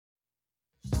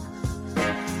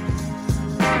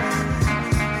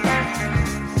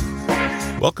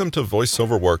Welcome to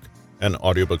VoiceOver Work, an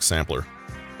audiobook sampler.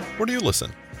 Where do you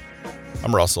listen?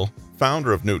 I'm Russell,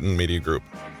 founder of Newton Media Group.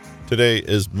 Today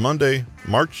is Monday,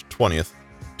 March 20th,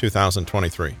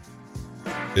 2023.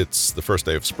 It's the first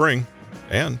day of spring,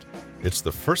 and it's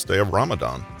the first day of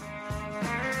Ramadan.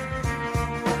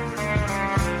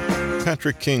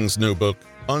 Patrick King's new book,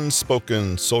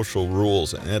 Unspoken Social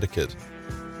Rules and Etiquette,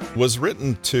 was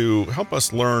written to help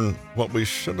us learn what we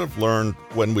should have learned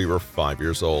when we were 5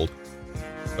 years old.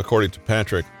 According to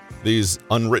Patrick, these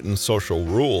unwritten social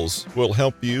rules will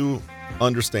help you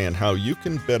understand how you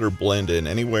can better blend in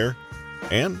anywhere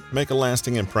and make a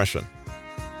lasting impression.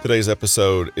 Today's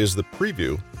episode is the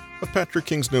preview of Patrick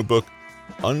King's new book,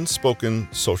 Unspoken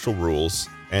Social Rules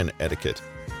and Etiquette,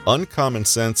 Uncommon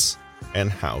Sense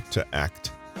and How to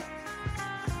Act.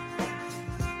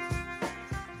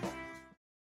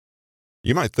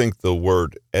 You might think the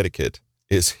word etiquette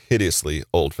is hideously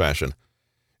old-fashioned.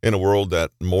 In a world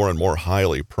that more and more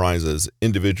highly prizes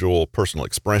individual personal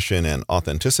expression and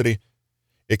authenticity,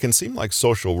 it can seem like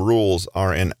social rules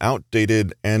are an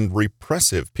outdated and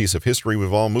repressive piece of history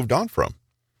we've all moved on from.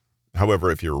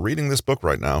 However, if you're reading this book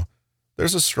right now,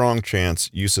 there's a strong chance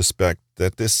you suspect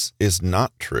that this is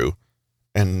not true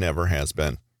and never has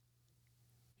been.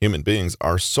 Human beings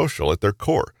are social at their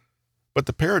core, but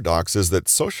the paradox is that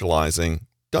socializing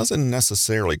doesn't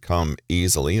necessarily come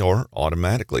easily or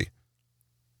automatically.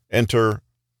 Enter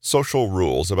social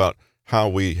rules about how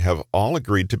we have all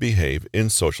agreed to behave in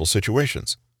social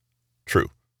situations. True,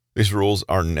 these rules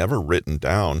are never written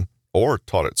down or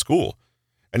taught at school,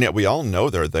 and yet we all know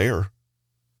they're there,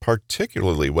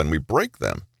 particularly when we break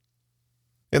them.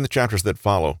 In the chapters that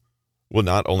follow, we'll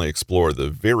not only explore the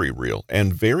very real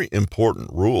and very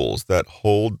important rules that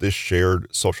hold this shared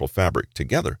social fabric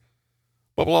together,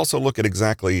 but we'll also look at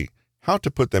exactly how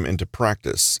to put them into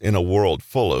practice in a world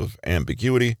full of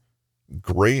ambiguity,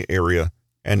 gray area,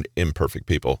 and imperfect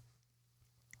people.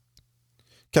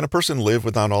 Can a person live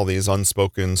without all these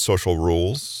unspoken social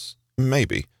rules?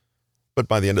 Maybe. But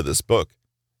by the end of this book,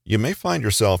 you may find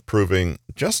yourself proving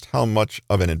just how much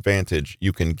of an advantage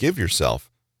you can give yourself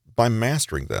by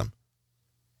mastering them.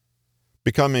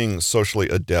 Becoming socially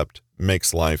adept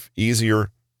makes life easier,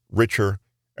 richer,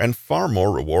 and far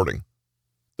more rewarding.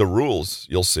 The rules,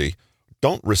 you'll see,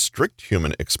 don't restrict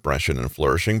human expression and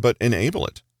flourishing, but enable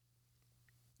it.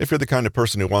 If you're the kind of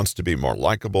person who wants to be more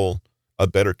likable, a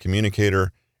better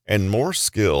communicator, and more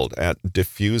skilled at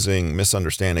diffusing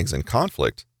misunderstandings and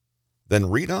conflict,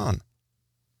 then read on.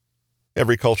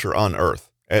 Every culture on Earth,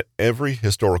 at every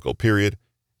historical period,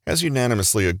 has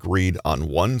unanimously agreed on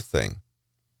one thing.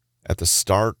 At the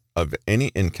start of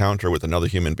any encounter with another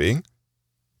human being,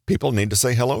 people need to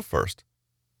say hello first.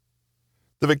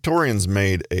 The Victorians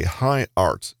made a high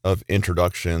art of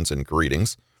introductions and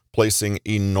greetings, placing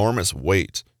enormous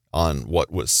weight on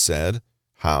what was said,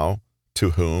 how,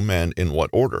 to whom, and in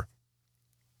what order.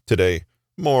 Today,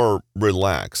 more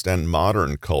relaxed and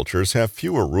modern cultures have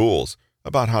fewer rules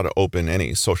about how to open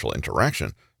any social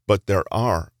interaction, but there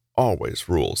are always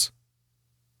rules.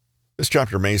 This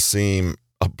chapter may seem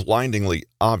a blindingly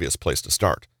obvious place to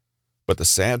start, but the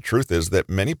sad truth is that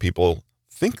many people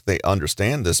think they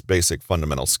understand this basic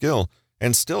fundamental skill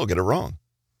and still get it wrong.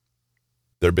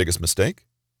 Their biggest mistake?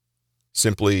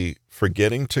 Simply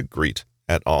forgetting to greet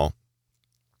at all.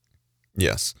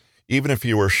 Yes, even if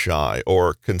you are shy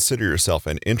or consider yourself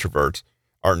an introvert,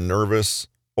 are nervous,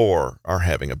 or are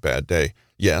having a bad day.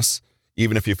 Yes,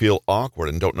 even if you feel awkward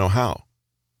and don't know how.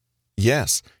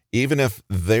 Yes, even if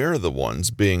they're the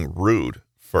ones being rude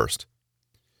first.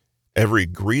 Every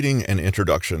greeting and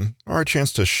introduction are a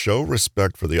chance to show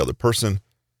respect for the other person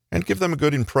and give them a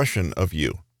good impression of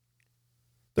you.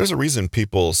 There's a reason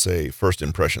people say first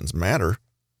impressions matter,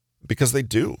 because they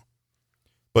do.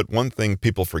 But one thing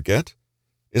people forget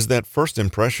is that first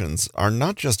impressions are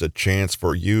not just a chance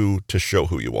for you to show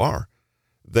who you are.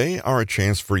 They are a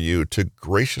chance for you to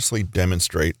graciously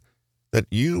demonstrate that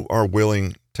you are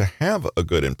willing to have a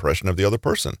good impression of the other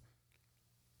person.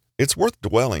 It's worth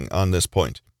dwelling on this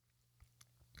point.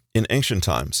 In ancient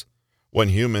times, when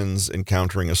humans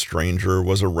encountering a stranger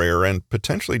was a rare and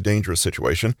potentially dangerous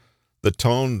situation, the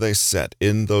tone they set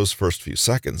in those first few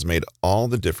seconds made all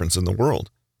the difference in the world.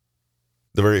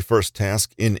 The very first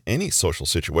task in any social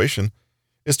situation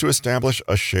is to establish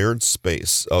a shared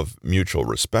space of mutual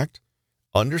respect,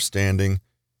 understanding,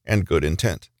 and good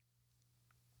intent.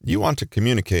 You want to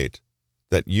communicate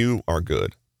that you are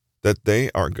good, that they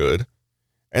are good,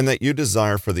 and that you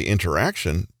desire for the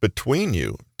interaction between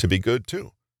you to be good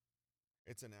too.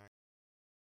 It's an act.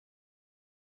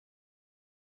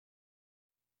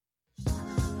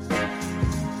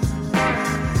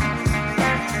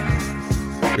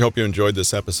 hope you enjoyed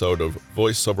this episode of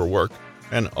Voice Over Work,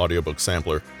 an audiobook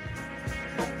sampler.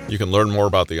 You can learn more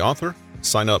about the author,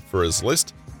 sign up for his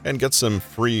list, and get some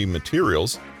free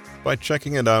materials by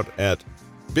checking it out at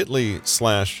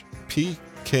bit.ly/PK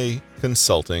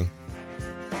Consulting.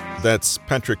 That's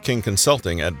Patrick King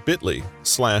Consulting at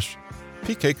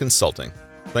bit.ly/PK Consulting.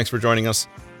 Thanks for joining us.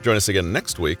 Join us again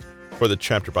next week for the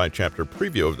chapter-by-chapter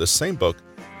preview of the same book,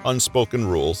 Unspoken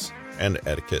Rules and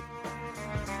Etiquette.